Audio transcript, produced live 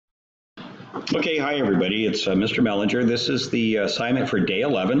Okay, hi everybody. It's Mr. Mellinger. This is the assignment for day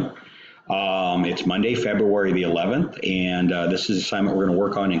 11. It's Monday, February the 11th, and this is the assignment we're going to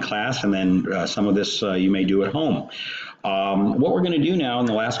work on in class, and then some of this you may do at home. What we're going to do now in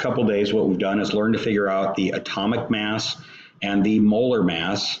the last couple of days, what we've done is learn to figure out the atomic mass and the molar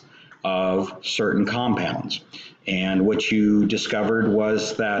mass of certain compounds. And what you discovered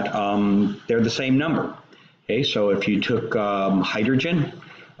was that they're the same number. Okay, so if you took hydrogen,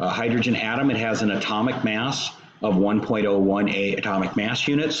 a hydrogen atom, it has an atomic mass of 1.01 atomic mass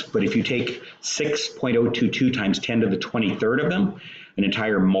units, but if you take 6.022 times 10 to the 23rd of them, an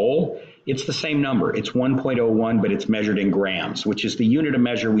entire mole, it's the same number. It's 1.01, but it's measured in grams, which is the unit of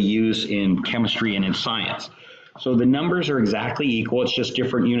measure we use in chemistry and in science. So the numbers are exactly equal, it's just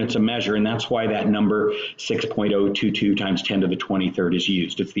different units of measure, and that's why that number 6.022 times 10 to the 23rd is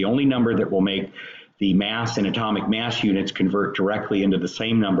used. It's the only number that will make the mass in atomic mass units convert directly into the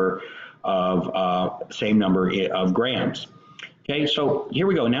same number of grams. Okay, so here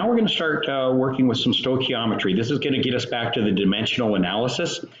we go. Now we're going to start working with some stoichiometry. This is going to get us back to the dimensional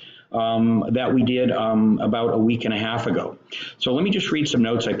analysis that we did about a week and a half ago. So let me just read some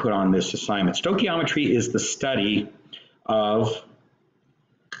notes I put on this assignment. Stoichiometry is the study of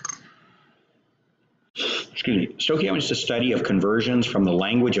Stoichiometry is the study of conversions from the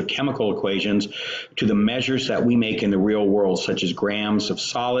language of chemical equations to the measures that we make in the real world, such as grams of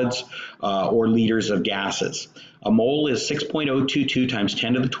solids or liters of gases. A mole is 6.022 times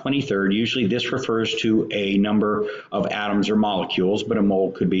 10 to the 23rd. Usually this refers to a number of atoms or molecules, but a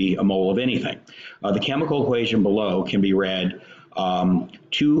mole could be a mole of anything. The chemical equation below can be read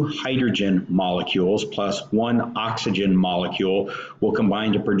 2 hydrogen molecules plus 1 oxygen molecule will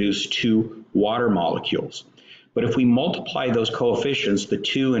combine to produce 2 water molecules. But if we multiply those coefficients, the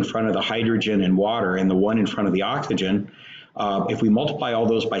 2 in front of the hydrogen and water and the 1 in front of the oxygen, if we multiply all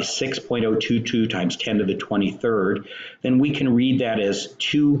those by 6.022 times 10 to the 23rd, then we can read that as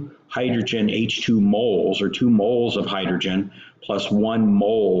 2 hydrogen H2 moles, or 2 moles of hydrogen, plus 1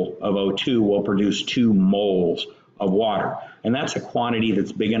 mole of O2 will produce 2 moles of water. And that's a quantity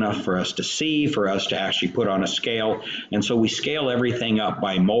that's big enough for us to see, for us to actually put on a scale. And so we scale everything up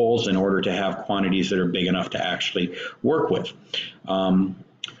by moles in order to have quantities that are big enough to actually work with.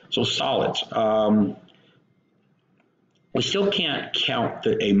 So solids. We still can't count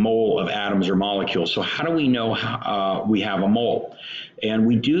a mole of atoms or molecules. So how do we know we have a mole? And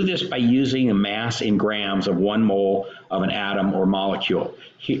we do this by using a mass in grams of 1 mole of an atom or molecule.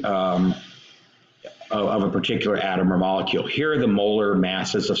 Of a particular atom or molecule. Here are the molar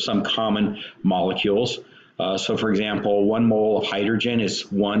masses of some common molecules. So for example, 1 mole of hydrogen is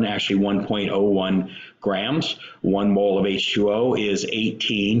actually 1.01 grams. 1 mole of H2O is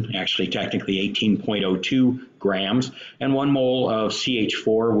technically 18.02 grams. And 1 mole of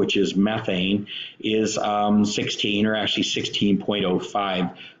CH4, which is methane, is 16 or actually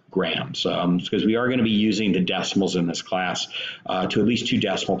 16.05 grams, because we are going to be using the decimals in this class to at least 2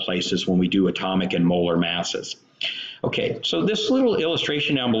 decimal places when we do atomic and molar masses. Okay, so this little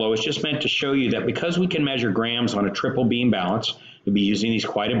illustration down below is just meant to show you that because we can measure grams on a triple beam balance, we'll be using these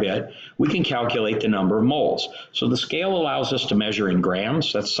quite a bit, we can calculate the number of moles. So the scale allows us to measure in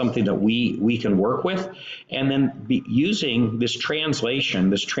grams. That's something that we can work with. And then using this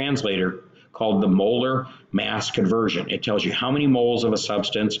translator called the molar mass conversion. It tells you how many moles of a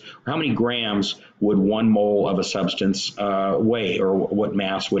substance, or how many grams would 1 mole of a substance weigh, or what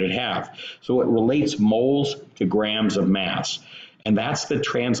mass would it have. So it relates moles to grams of mass. And that's the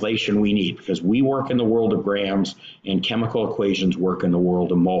translation we need, because we work in the world of grams and chemical equations work in the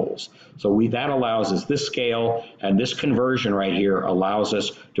world of moles. So that allows us, this scale and this conversion right here allows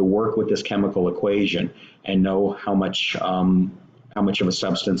us to work with this chemical equation and know how much of a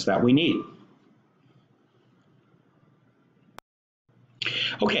substance that we need.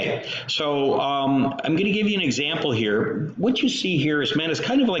 Okay, so I'm going to give you an example here. What you see here is meant as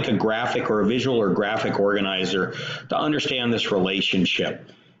kind of like a graphic or a visual or graphic organizer to understand this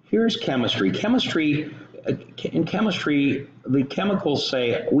relationship. Here's chemistry. In chemistry, the chemicals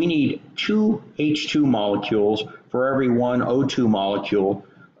say we need 2 H2 molecules for every 1 O2 molecule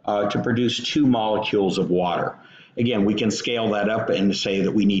to produce 2 molecules of water. Again, we can scale that up and say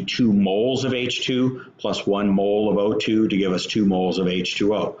that we need 2 moles of H2 plus 1 mole of O2 to give us 2 moles of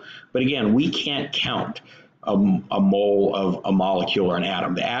H2O. But again, we can't count a mole of a molecule or an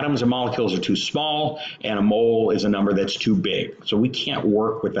atom. The atoms and molecules are too small, and a mole is a number that's too big. So we can't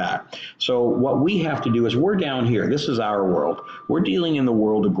work with that. So what we have to do is, we're down here. This is our world. We're dealing in the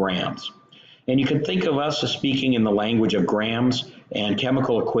world of grams. And you can think of us as speaking in the language of grams and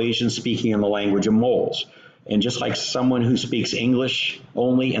chemical equations speaking in the language of moles. And just like someone who speaks English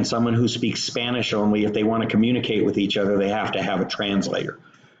only and someone who speaks Spanish only, if they want to communicate with each other, they have to have a translator.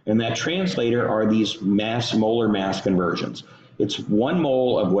 And that translator are these molar mass conversions. It's 1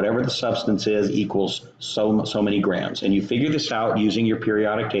 mole of whatever the substance is equals so many grams. And you figure this out using your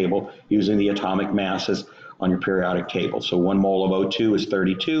periodic table, using the atomic masses on your periodic table. So 1 mole of O2 is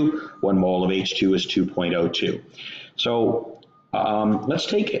 32, 1 mole of H2 is 2.02. So let's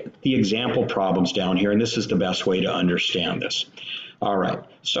take the example problems down here, and this is the best way to understand this. All right,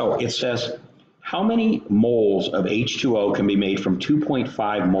 so it says, how many moles of H2O can be made from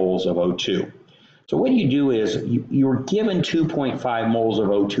 2.5 moles of O2? So what you do is you're given 2.5 moles of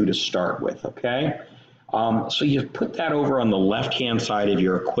O2 to start with, okay? So you put that over on the left-hand side of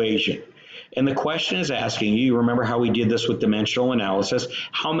your equation. And the question is asking you, remember how we did this with dimensional analysis,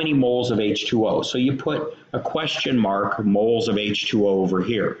 how many moles of H2O? So you put a question mark, moles of H2O over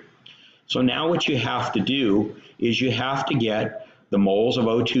here. So now what you have to do is you have to get the moles of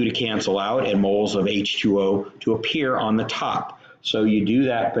O2 to cancel out and moles of H2O to appear on the top. So you do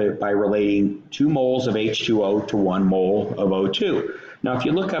that by relating 2 moles of H2O to 1 mole of O2. Now if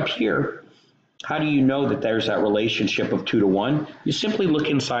you look up here, how do you know that there's that relationship of 2 to 1? You simply look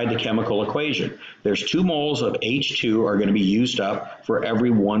inside the chemical equation. There's 2 moles of H2 are going to be used up for every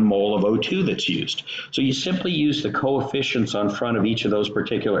 1 mole of O2 that's used. So you simply use the coefficients on front of each of those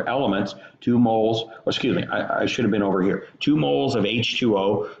particular elements, 2 moles, or excuse me, I should have been over here, 2 moles of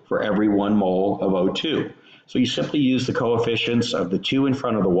H2O for every 1 mole of O2. So you simply use the coefficients of the 2 in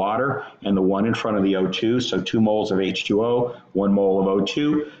front of the water and the 1 in front of the O2. So 2 moles of H2O, 1 mole of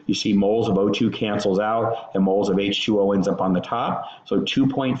O2. You see moles of O2 cancels out and moles of H2O ends up on the top. So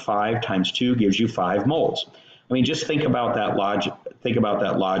 2.5 times 2 gives you 5 moles. I mean, just think about that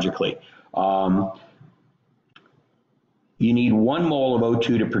logically. You need 1 mole of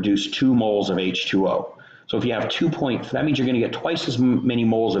O2 to produce 2 moles of H2O. So if you have that means you're going to get twice as many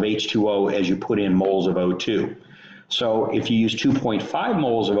moles of H2O as you put in moles of O2. So if you use 2.5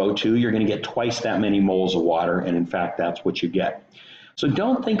 moles of O2, you're going to get twice that many moles of water, and in fact, that's what you get. So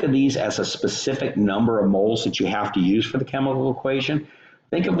don't think of these as a specific number of moles that you have to use for the chemical equation.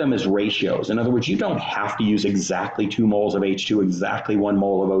 Think of them as ratios. In other words, you don't have to use exactly 2 moles of H2, exactly 1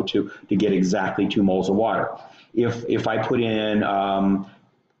 mole of O2 to get exactly 2 moles of water. If I put in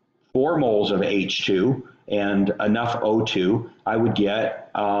 4 moles of H2 and enough O2,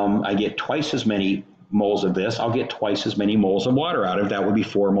 I get twice as many moles of this. I'll get twice as many moles of water out of that would be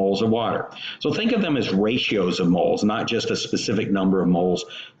 4 moles of water. So think of them as ratios of moles, not just a specific number of moles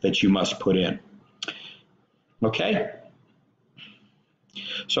that you must put in. Okay?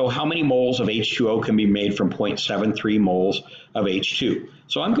 So how many moles of H2O can be made from 0.73 moles of H2?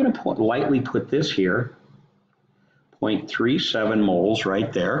 So I'm going to lightly put this here, 0.37 moles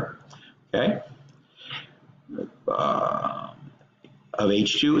right there, okay, of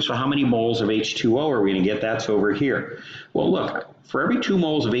H2. So how many moles of H2O are we going to get? That's over here. Well, look, for every 2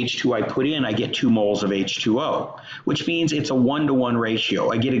 moles of H2 I put in, I get 2 moles of H2O, which means it's a 1-to-1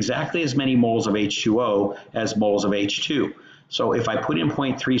 ratio. I get exactly as many moles of H2O as moles of H2. So if I put in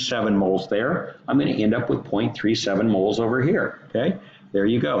 0.37 moles there, I'm going to end up with 0.37 moles over here, okay? There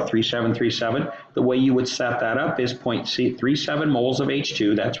you go, 3737. The way you would set that up is 0.37 moles of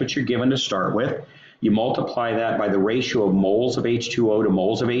H2. That's what you're given to start with. You multiply that by the ratio of moles of H2O to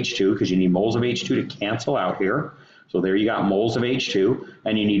moles of H2, because you need moles of H2 to cancel out here. So there you got moles of H2,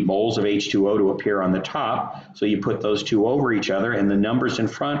 and you need moles of H2O to appear on the top. So you put those two over each other, and the numbers in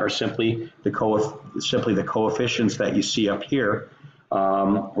front are simply the coefficients that you see up here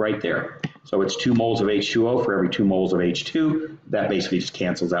right there. So it's 2 moles of H2O for every 2 moles of H2. That basically just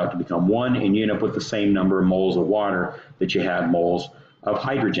cancels out to become 1, and you end up with the same number of moles of water that you had moles of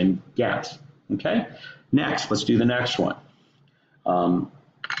hydrogen gas. Okay? Next, let's do the next one.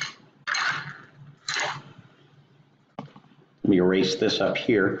 Let me erase this up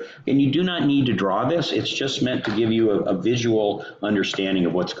here. And you do not need to draw this. It's just meant to give you a visual understanding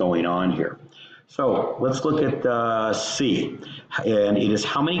of what's going on here. So let's look at C. And it is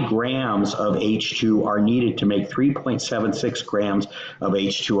how many grams of H2 are needed to make 3.76 grams of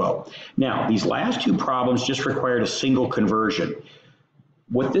H2O. Now, these last two problems just required a single conversion.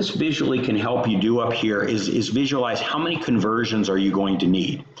 What this visually can help you do up here is visualize how many conversions are you going to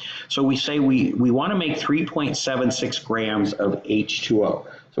need. So we say we want to make 3.76 grams of H2O.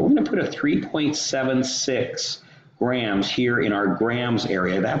 So we're going to put a 3.76 grams here in our grams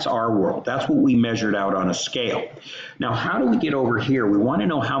area. That's our world. That's what we measured out on a scale. Now, how do we get over here? We want to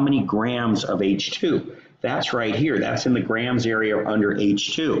know how many grams of H2. That's right here. That's in the grams area under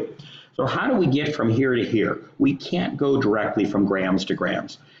H2. So how do we get from here to here? We can't go directly from grams to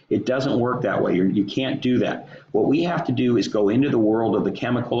grams. It doesn't work that way. You can't do that. What we have to do is go into the world of the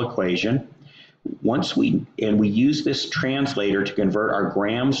chemical equation. We use this translator to convert our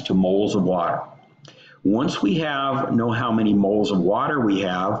grams to moles of water. Once we know how many moles of water we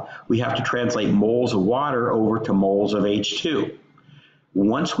have to translate moles of water over to moles of H2.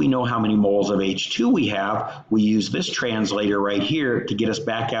 Once we know how many moles of H2 we use this translator right here to get us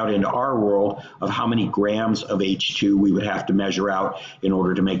back out into our world of how many grams of H2 we would have to measure out in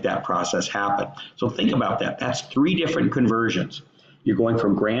order to make that process happen. So think about that. That's 3 different conversions. You're going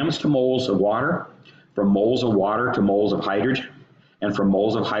from grams to moles of water, from moles of water to moles of hydrogen, and from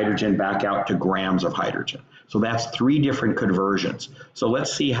moles of hydrogen back out to grams of hydrogen. So that's 3 different conversions. So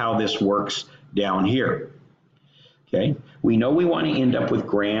let's see how this works down here. Okay, we know we want to end up with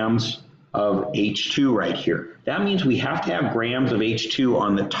grams of H2 right here. That means we have to have grams of H2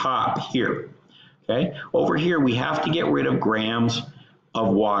 on the top here. Okay, over here we have to get rid of grams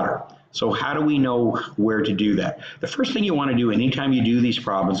of water. So how do we know where to do that? The first thing you want to do anytime you do these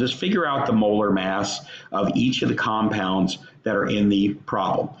problems is figure out the molar mass of each of the compounds that are in the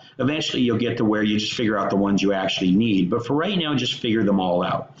problem. Eventually you'll get to where you just figure out the ones you actually need, but for right now just figure them all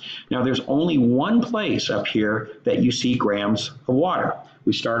out. Now there's only one place up here that you see grams of water.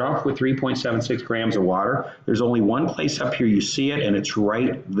 We start off with 3.76 grams of water. There's only one place up here you see it, and it's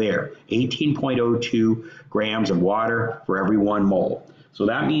right there, 18.02 grams of water for every 1 mole. So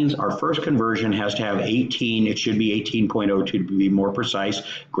that means our first conversion has to have 18, it should be 18.02 to be more precise,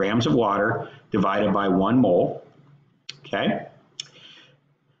 grams of water divided by 1 mole, okay?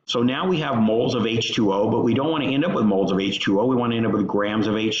 So now we have moles of H2O, but we don't want to end up with moles of H2O, we want to end up with grams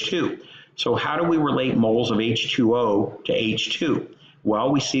of H2. So how do we relate moles of H2O to H2?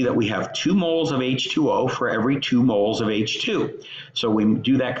 Well, we see that we have 2 moles of H2O for every 2 moles of H2. So we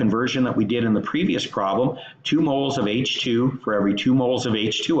do that conversion that we did in the previous problem, 2 moles of H2 for every 2 moles of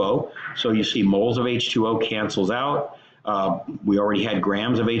H2O. So you see moles of H2O cancels out. We already had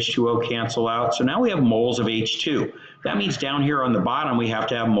grams of H2O cancel out. So now we have moles of H2. That means down here on the bottom we have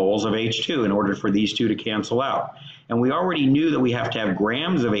to have moles of H2 in order for these two to cancel out. And we already knew that we have to have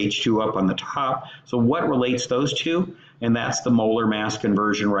grams of H2 up on the top. So what relates those two? And that's the molar mass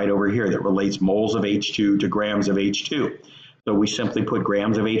conversion right over here that relates moles of H2 to grams of H2. So we simply put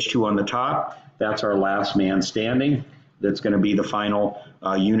grams of H2 on the top. That's our last man standing. That's going to be the final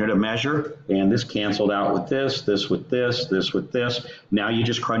unit of measure. And this canceled out with this, this with this, this with this. Now you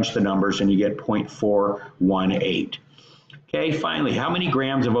just crunch the numbers and you get 0.418. Okay, finally, how many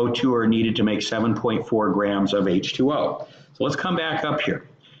grams of O2 are needed to make 7.4 grams of H2O? So let's come back up here.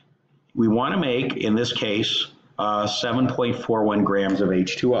 We want to make, in this case, 7.41 grams of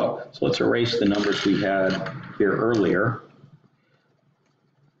H2O. So let's erase the numbers we had here earlier.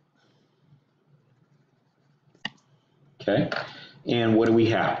 Okay, and what do we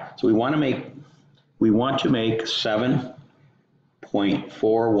have? So we want to make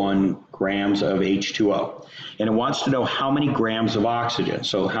 7.41 grams of H2O. And it wants to know how many grams of oxygen.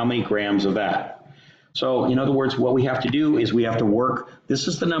 So how many grams of that? So in other words, what we have to do is we have to work, this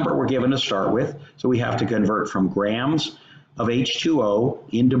is the number we're given to start with. So we have to convert from grams of H2O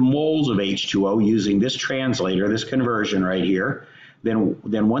into moles of H2O using this translator, this conversion right here.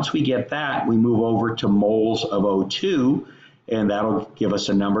 Then once we get that, we move over to moles of O2, and that'll give us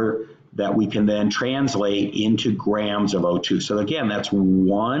a number that we can then translate into grams of O2. So again, that's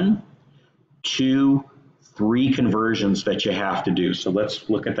 1, 2, 3 conversions that you have to do. So let's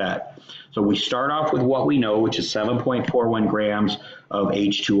look at that. So we start off with what we know, which is 7.41 grams of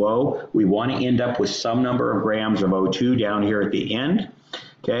H2O. We want to end up with some number of grams of O2 down here at the end.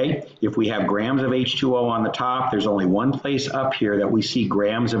 Okay, if we have grams of H2O on the top, there's only one place up here that we see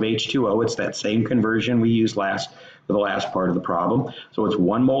grams of H2O. It's that same conversion we used for the last part of the problem. So it's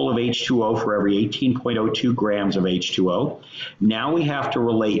 1 mole of H2O for every 18.02 grams of H2O. Now we have to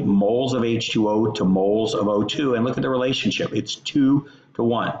relate moles of H2O to moles of O2, and look at the relationship. It's 2 to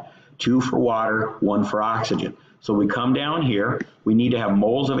 1. 2 for water, 1 for oxygen. So we come down here, we need to have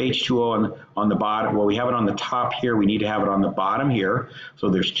moles of H2O on the bottom. Well, we have it on the top here, we need to have it on the bottom here. So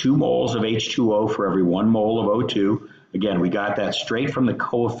there's 2 moles of H2O for every 1 mole of O2. Again, we got that straight from the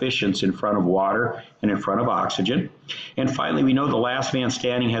coefficients in front of water and in front of oxygen. And finally, we know the last man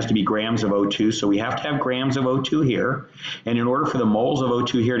standing has to be grams of O2, so we have to have grams of O2 here. And in order for the moles of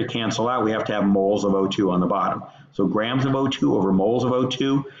O2 here to cancel out, we have to have moles of O2 on the bottom. So grams of O2 over moles of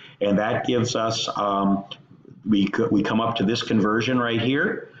O2, and that gives us we come up to this conversion right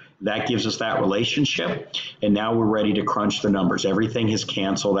here. That gives us that relationship, and now we're ready to crunch the numbers. Everything has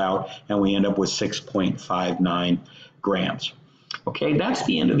canceled out, and we end up with 6.59 grams. Okay, that's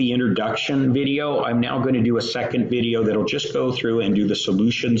the end of the introduction video. I'm now going to do a second video that'll just go through and do the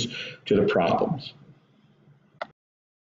solutions to the problems.